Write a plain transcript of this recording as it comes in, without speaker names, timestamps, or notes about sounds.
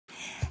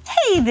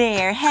Hey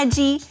there,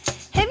 Hedgie.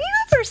 Have you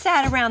ever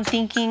sat around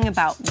thinking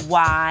about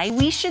why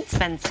we should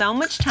spend so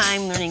much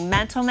time learning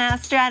mental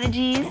math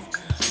strategies?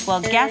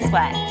 Well, guess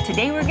what?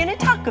 Today we're going to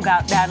talk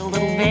about that a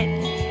little bit,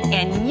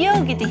 and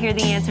you'll get to hear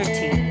the answer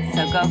too.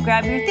 So go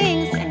grab your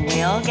things and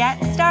we'll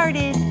get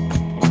started.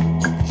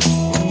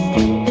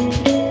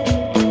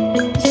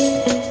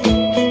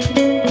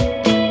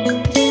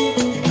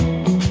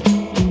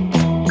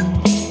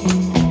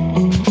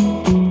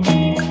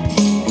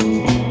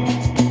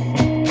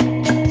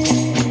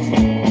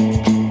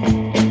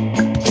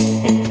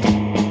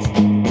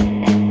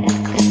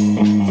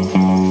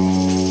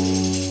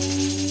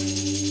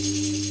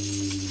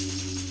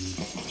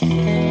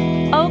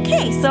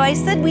 Okay, so I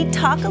said we'd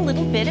talk a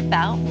little bit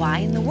about why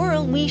in the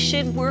world we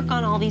should work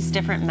on all these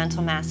different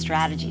mental math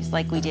strategies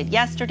like we did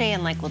yesterday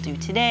and like we'll do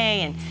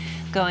today and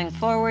going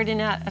forward in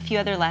a few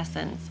other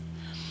lessons.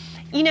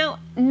 You know,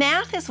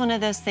 math is one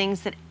of those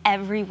things that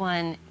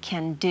everyone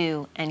can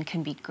do and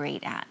can be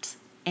great at.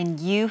 And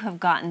you have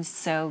gotten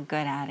so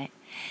good at it.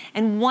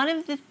 And one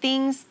of the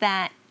things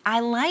that I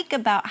like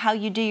about how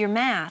you do your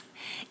math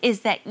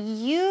is that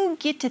you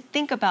get to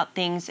think about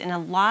things in a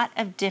lot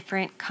of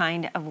different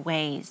kind of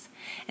ways.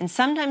 And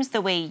sometimes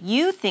the way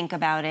you think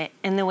about it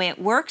and the way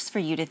it works for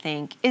you to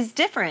think is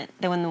different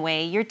than the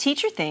way your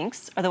teacher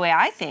thinks, or the way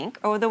I think,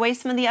 or the way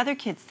some of the other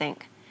kids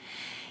think.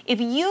 If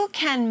you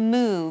can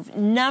move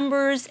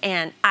numbers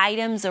and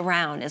items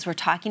around as we're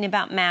talking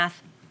about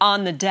math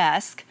on the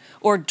desk,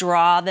 or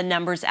draw the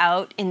numbers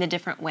out in the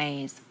different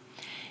ways,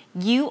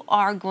 you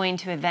are going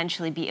to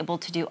eventually be able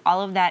to do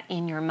all of that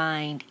in your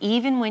mind,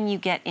 even when you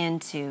get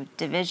into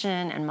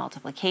division and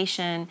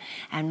multiplication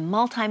and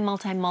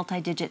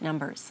multi-digit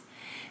numbers.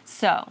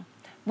 So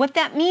what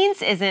that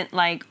means isn't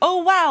like,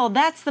 oh wow,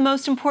 that's the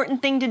most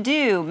important thing to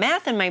do,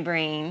 math in my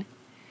brain.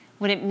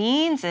 What it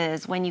means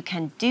is when you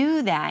can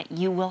do that,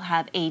 you will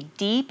have a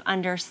deep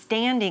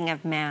understanding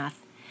of math.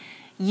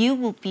 You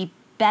will be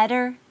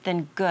better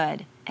than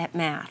good at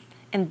math.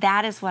 And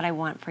that is what I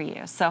want for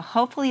you. So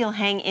hopefully you'll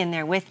hang in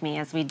there with me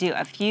as we do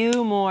a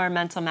few more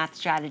mental math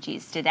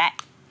strategies today.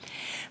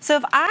 So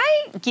if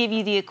I give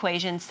you the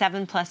equation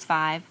 7 plus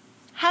 5,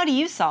 how do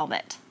you solve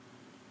it?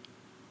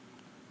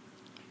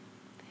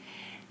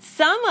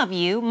 Some of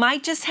you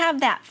might just have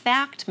that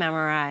fact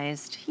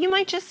memorized. You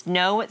might just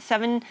know what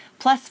 7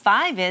 plus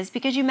 5 is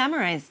because you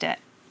memorized it.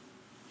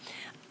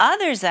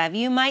 Others of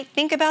you might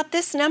think about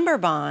this number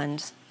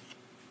bond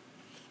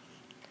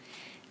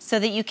so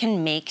that you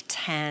can make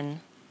 10.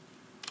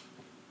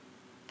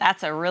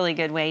 That's a really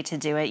good way to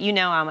do it. You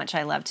know how much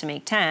I love to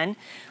make 10.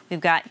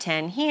 We've got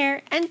 10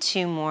 here and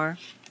 2 more,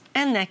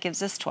 and that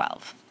gives us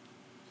 12.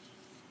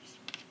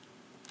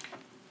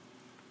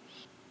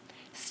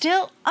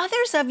 Still,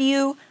 others of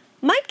you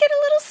might get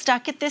a little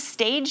stuck at this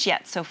stage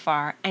yet so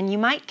far, and you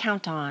might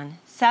count on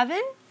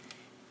 7,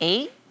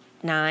 8,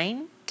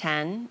 9,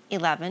 10,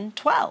 11,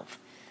 12.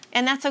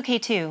 And that's okay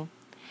too.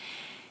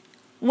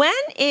 When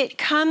it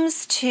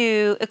comes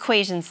to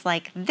equations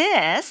like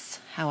this,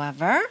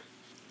 however,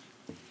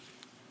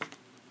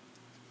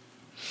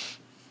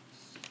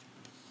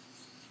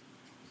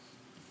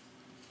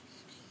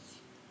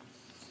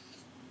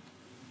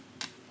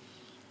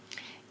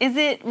 is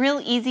it real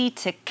easy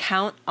to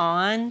count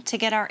on to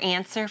get our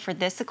answer for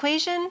this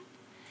equation?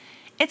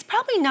 It's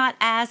probably not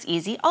as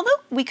easy,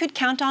 although we could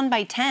count on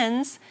by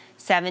tens,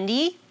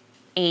 70,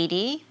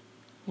 80,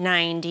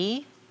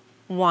 90,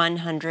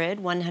 100,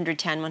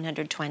 110,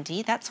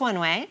 120. That's one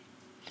way.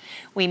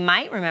 We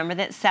might remember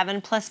that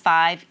 7 plus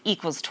 5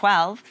 equals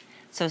 12.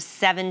 So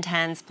 7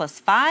 tens plus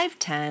 5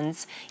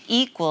 tens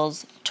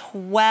equals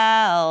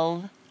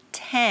 12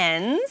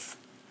 tens.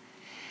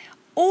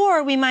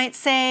 Or we might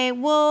say,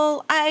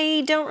 well,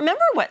 I don't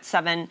remember what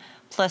 7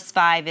 plus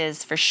 5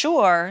 is for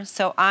sure,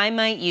 so I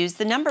might use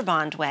the number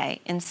bond way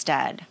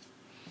instead.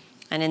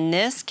 And in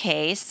this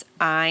case,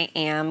 I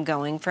am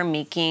going for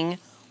making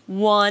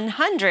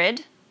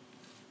 100,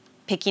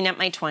 picking up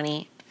my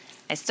 20.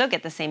 I still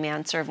get the same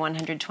answer of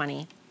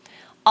 120.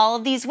 All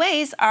of these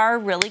ways are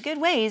really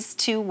good ways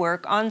to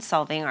work on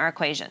solving our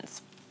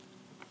equations.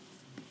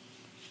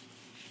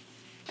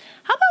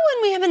 How about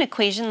when we have an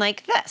equation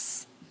like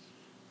this?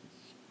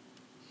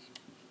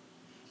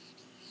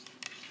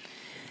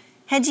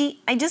 Hedgie,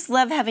 I just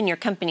love having your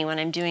company when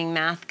I'm doing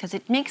math because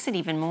it makes it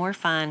even more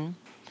fun.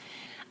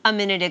 A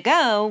minute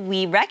ago,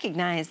 we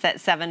recognized that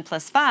 7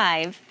 plus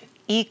 5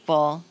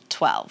 equal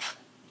 12.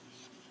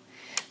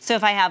 So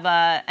if I have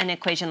an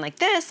equation like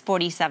this,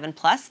 47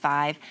 plus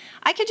 5,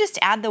 I could just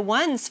add the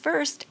ones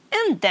first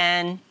and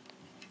then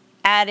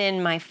add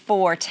in my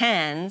 4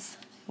 tens,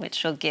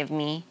 which will give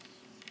me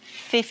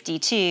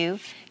 52.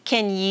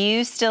 Can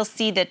you still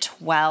see the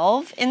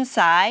 12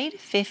 inside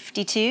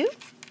 52?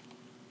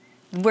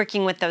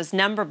 Working with those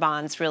number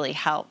bonds really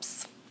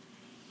helps.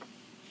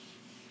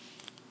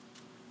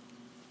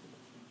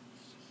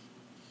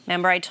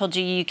 Remember, I told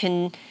you you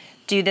can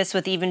do this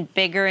with even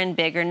bigger and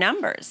bigger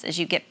numbers as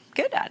you get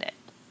good at it.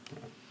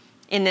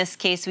 In this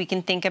case, we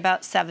can think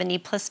about 70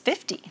 plus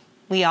 50.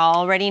 We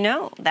already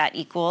know that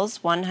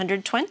equals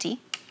 120.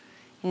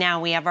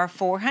 Now we have our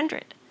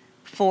 400.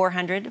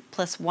 400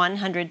 plus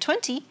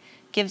 120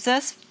 gives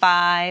us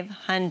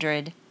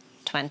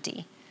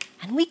 520.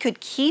 And we could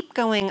keep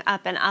going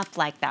up and up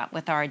like that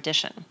with our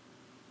addition.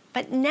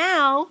 But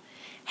now,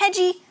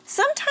 Hedgie,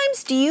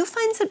 sometimes do you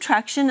find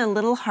subtraction a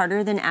little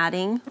harder than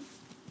adding?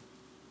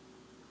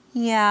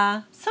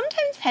 Yeah,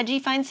 sometimes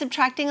Hedgie finds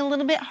subtracting a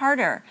little bit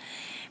harder.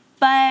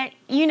 But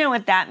you know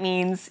what that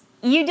means.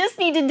 You just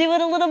need to do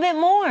it a little bit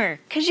more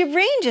because your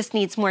brain just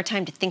needs more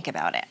time to think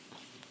about it.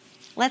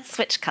 Let's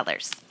switch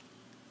colors.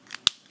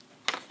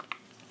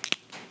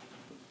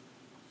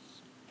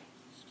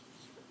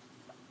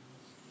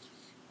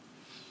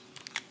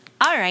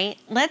 All right,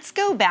 let's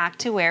go back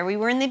to where we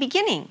were in the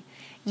beginning.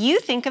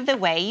 You think of the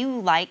way you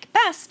like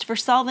best for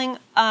solving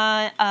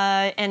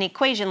an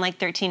equation like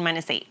 13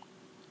 minus 8.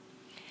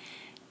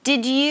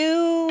 Did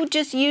you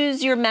just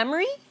use your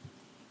memory?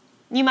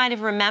 You might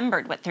have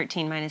remembered what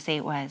 13 minus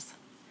 8 was.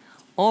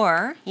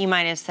 Or you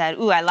might have said,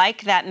 ooh, I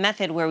like that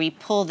method where we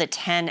pull the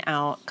 10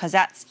 out because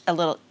that's a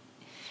little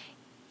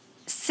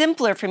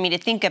simpler for me to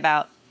think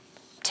about.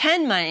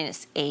 10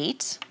 minus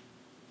 8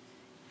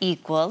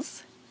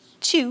 equals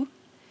 2.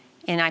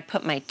 And I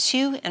put my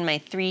 2 and my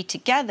 3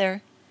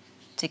 together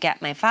to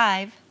get my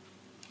 5.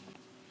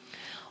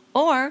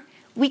 Or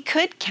we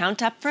could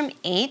count up from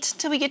 8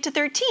 till we get to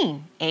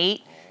 13.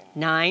 8,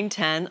 9,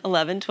 10,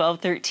 11, 12,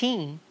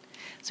 13.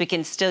 So we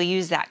can still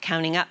use that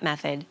counting up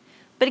method.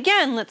 But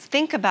again, let's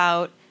think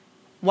about,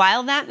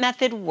 while that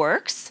method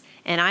works,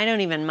 and I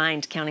don't even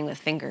mind counting with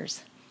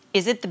fingers,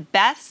 is it the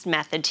best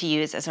method to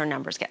use as our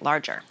numbers get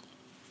larger?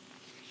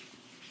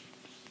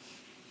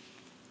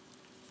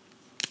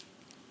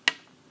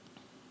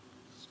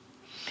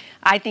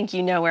 I think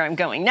you know where I'm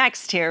going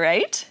next here,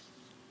 right?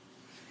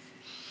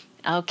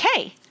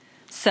 Okay,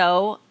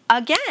 so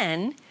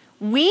again,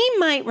 we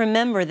might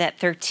remember that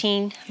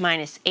 13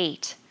 minus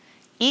 8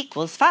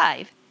 equals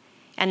 5.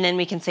 And then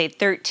we can say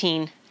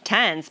 13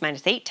 tens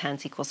minus 8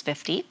 tens equals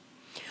 50.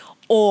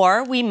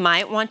 Or we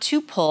might want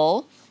to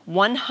pull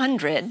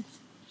 100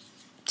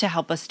 to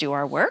help us do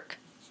our work.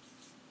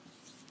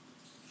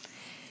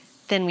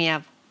 Then we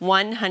have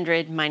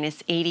 100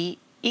 minus 80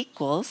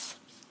 equals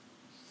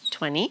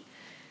 20.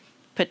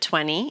 Put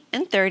 20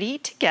 and 30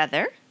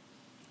 together,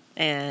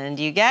 and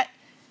you got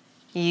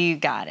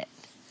it,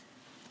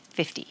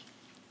 50.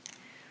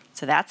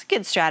 So that's a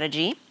good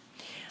strategy.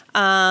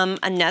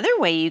 Another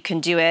way you can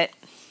do it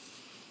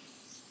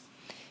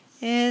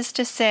is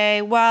to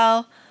say,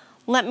 well,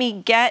 let me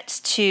get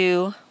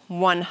to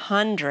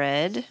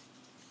 100.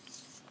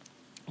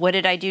 What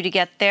did I do to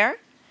get there?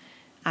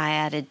 I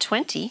added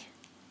 20.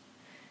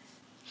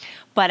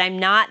 But I'm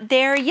not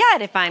there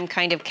yet if I'm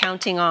kind of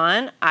counting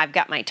on, I've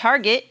got my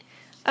target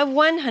of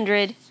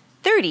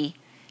 130.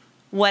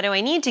 What do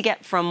I need to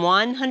get from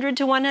 100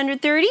 to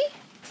 130?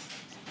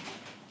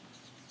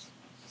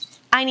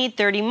 I need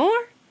 30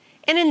 more.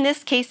 And in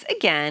this case,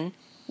 again,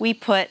 we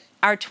put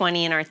our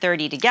 20 and our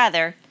 30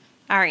 together.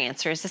 Our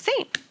answer is the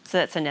same. So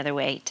that's another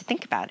way to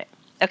think about it.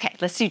 Okay,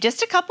 let's do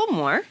just a couple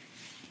more.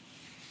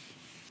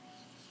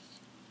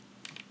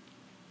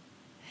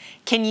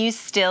 Can you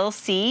still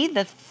see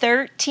the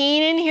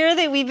 13 in here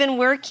that we've been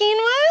working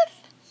with?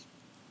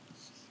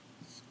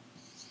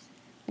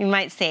 We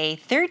might say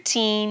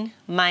 13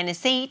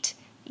 minus 8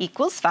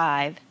 equals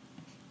 5.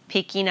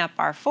 Picking up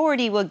our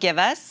 40 will give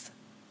us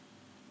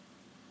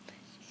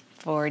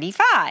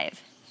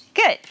 45.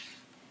 Good.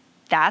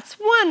 That's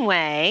one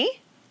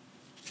way.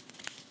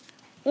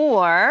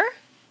 Or,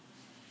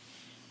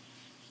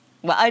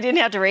 well, I didn't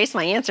have to erase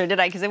my answer,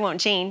 did I? Because it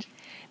won't change.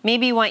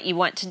 Maybe what you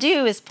want to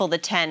do is pull the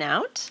 10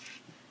 out.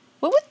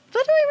 What do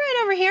I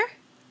write over here?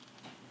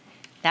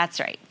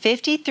 That's right.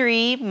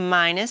 53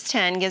 minus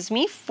 10 gives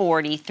me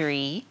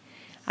 43.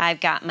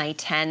 I've got my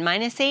 10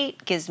 minus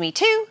 8 gives me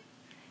 2.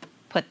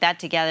 Put that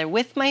together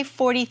with my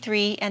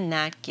 43, and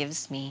that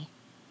gives me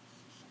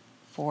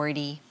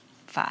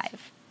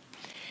 45.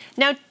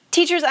 Now,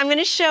 teachers, I'm going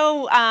to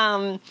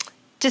show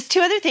just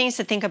two other things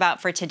to think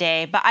about for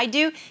today. But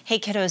hey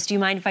kiddos, do you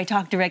mind if I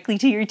talk directly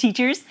to your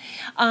teachers?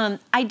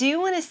 I do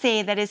want to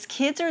say that as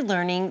kids are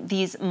learning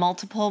these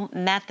multiple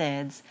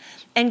methods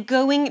and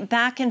going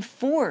back and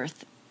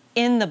forth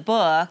in the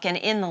book and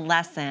in the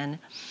lesson,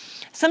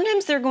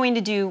 sometimes they're going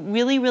to do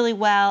really, really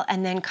well,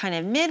 and then kind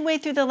of midway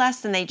through the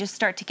lesson, they just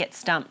start to get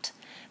stumped.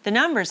 The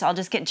numbers all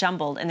just get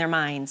jumbled in their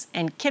minds.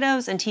 And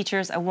kiddos and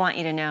teachers, I want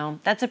you to know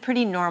that's a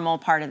pretty normal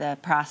part of the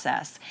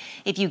process.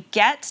 If you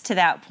get to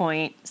that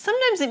point,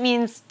 sometimes it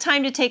means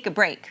time to take a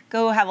break.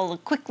 Go have a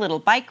quick little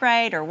bike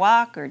ride or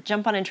walk or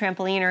jump on a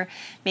trampoline or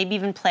maybe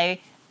even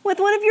play with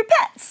one of your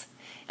pets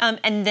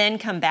and then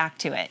come back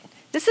to it.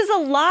 This is a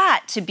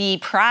lot to be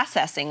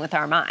processing with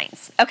our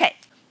minds. Okay,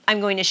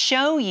 I'm going to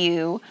show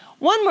you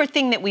one more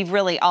thing that we've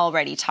really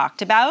already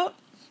talked about.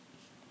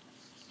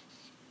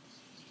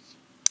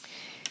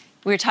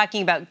 We were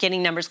talking about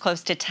getting numbers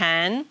close to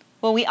 10.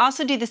 Well, we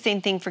also do the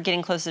same thing for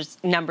getting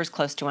numbers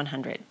close to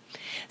 100.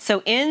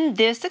 So in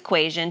this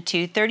equation,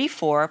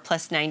 234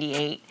 plus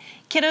 98,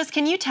 kiddos,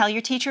 can you tell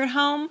your teacher at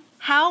home,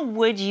 how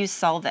would you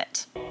solve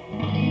it?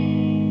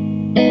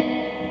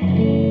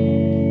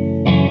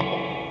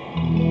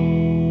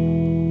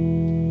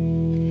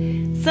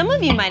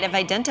 of you might have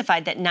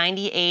identified that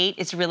 98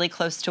 is really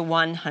close to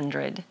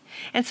 100.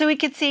 And so we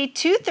could say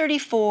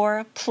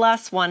 234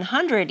 plus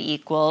 100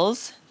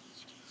 equals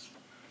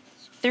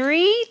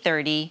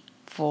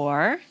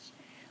 334.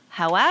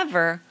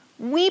 However,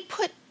 we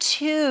put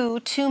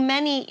 2 too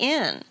many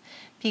in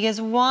because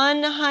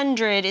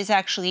 100 is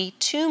actually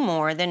 2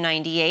 more than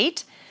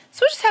 98.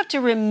 So we'll just have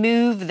to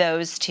remove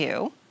those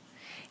 2.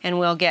 And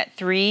we'll get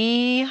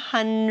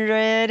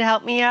 300,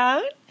 help me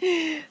out,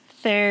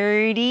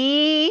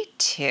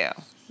 32.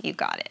 You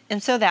got it.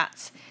 And so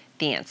that's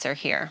the answer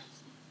here.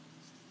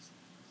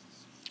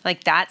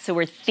 Like that. So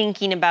we're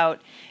thinking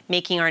about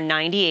making our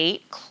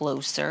 98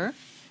 closer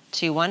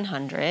to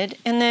 100.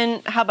 And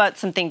then how about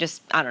something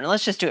just, I don't know,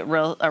 let's just do it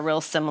a real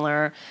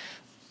similar.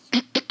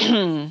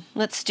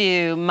 Let's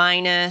do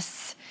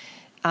minus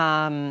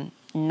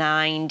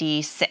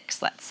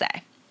 96, let's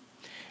say.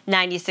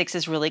 96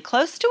 is really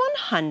close to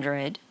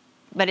 100,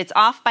 but it's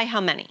off by how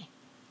many?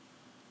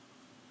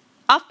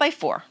 Off by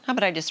 4. How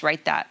about I just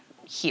write that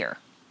here?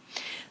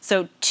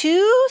 So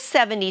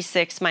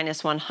 276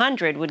 minus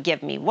 100 would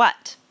give me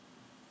what?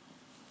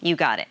 You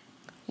got it.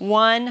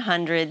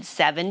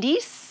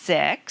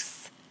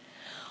 176.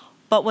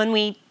 But when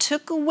we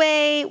took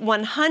away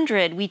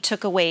 100, we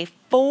took away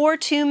 4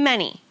 too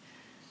many.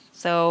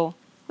 So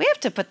we have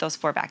to put those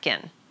 4 back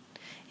in.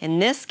 In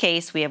this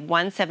case, we have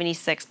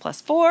 176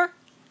 plus 4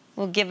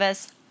 will give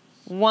us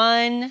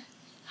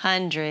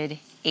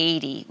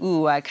 180.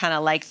 Ooh, I kind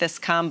of like this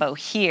combo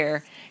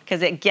here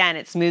because, again,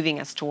 it's moving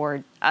us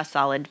toward a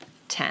solid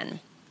 10,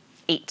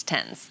 8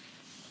 tens.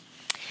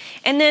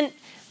 And then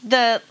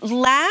the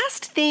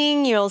last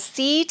thing you'll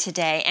see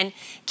today, and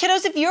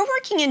kiddos, if you're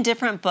working in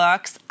different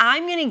books,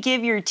 I'm going to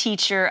give your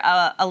teacher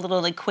a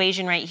little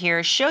equation right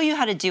here, show you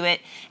how to do it,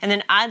 and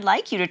then I'd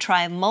like you to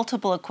try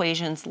multiple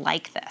equations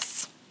like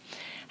this.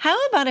 How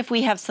about if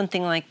we have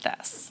something like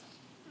this?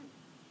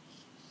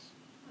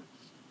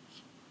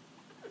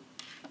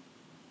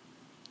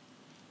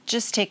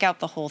 Just take out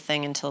the whole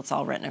thing until it's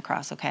all written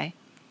across, okay?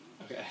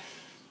 Okay.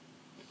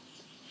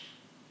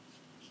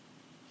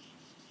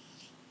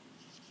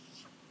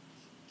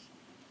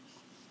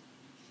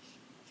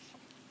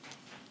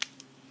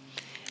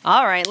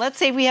 All right, let's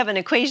say we have an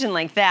equation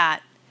like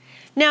that.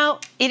 Now,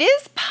 it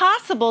is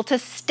possible to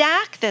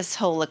stack this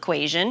whole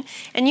equation,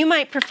 and you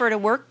might prefer to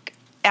work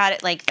at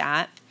it like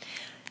that.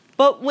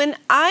 But when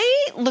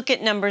I look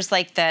at numbers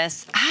like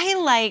this, I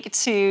like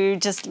to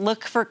just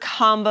look for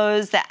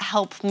combos that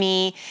help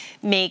me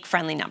make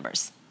friendly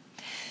numbers.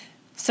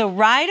 So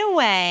right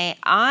away,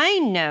 I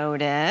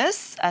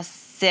notice a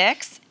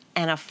 6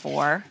 and a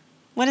 4.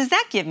 What does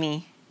that give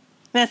me?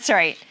 That's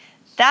right,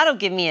 that'll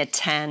give me a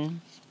 10.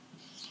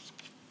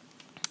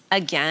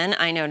 Again,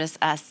 I notice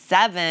a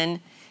 7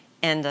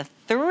 and a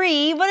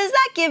 3. What does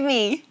that give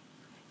me?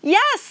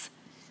 Yes,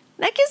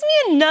 that gives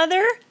me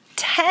another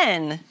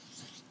 10.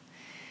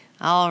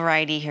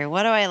 Alrighty here,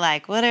 what do I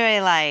like? What do I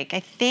like? I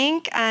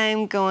think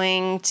I'm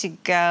going to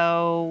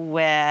go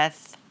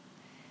with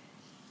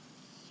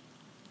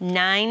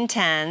 9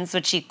 tens,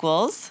 which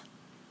equals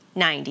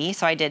 90.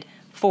 So I did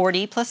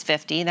 40 plus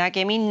 50, that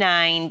gave me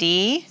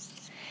 90.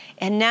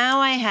 And now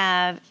I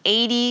have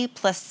 80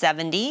 plus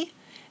 70.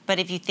 But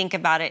if you think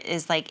about it,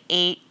 is like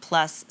 8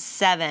 plus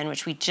 7,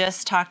 which we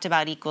just talked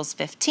about, equals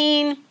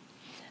 15.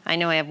 I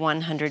know I have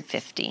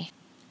 150.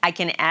 I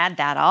can add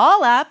that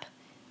all up.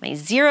 My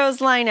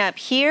zeros line up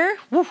here.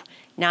 Woo,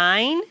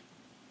 9,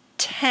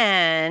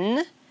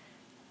 10,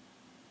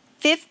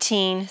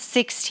 15,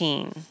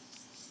 16.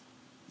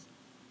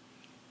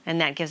 And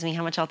that gives me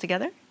how much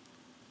altogether?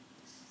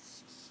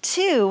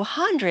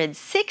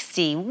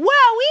 260.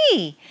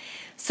 Wowee!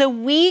 So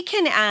we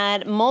can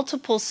add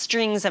multiple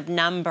strings of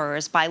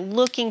numbers by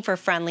looking for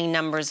friendly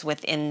numbers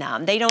within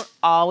them. They don't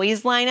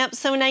always line up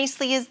so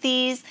nicely as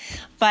these,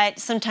 but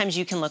sometimes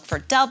you can look for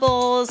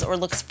doubles or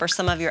look for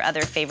some of your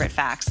other favorite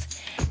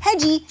facts.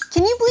 Hedgie,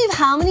 can you believe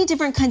how many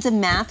different kinds of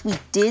math we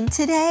did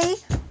today?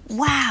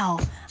 Wow,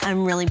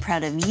 I'm really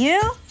proud of you,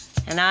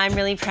 and I'm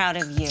really proud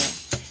of you.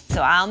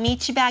 So I'll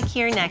meet you back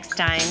here next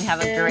time.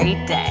 Have a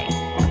great day.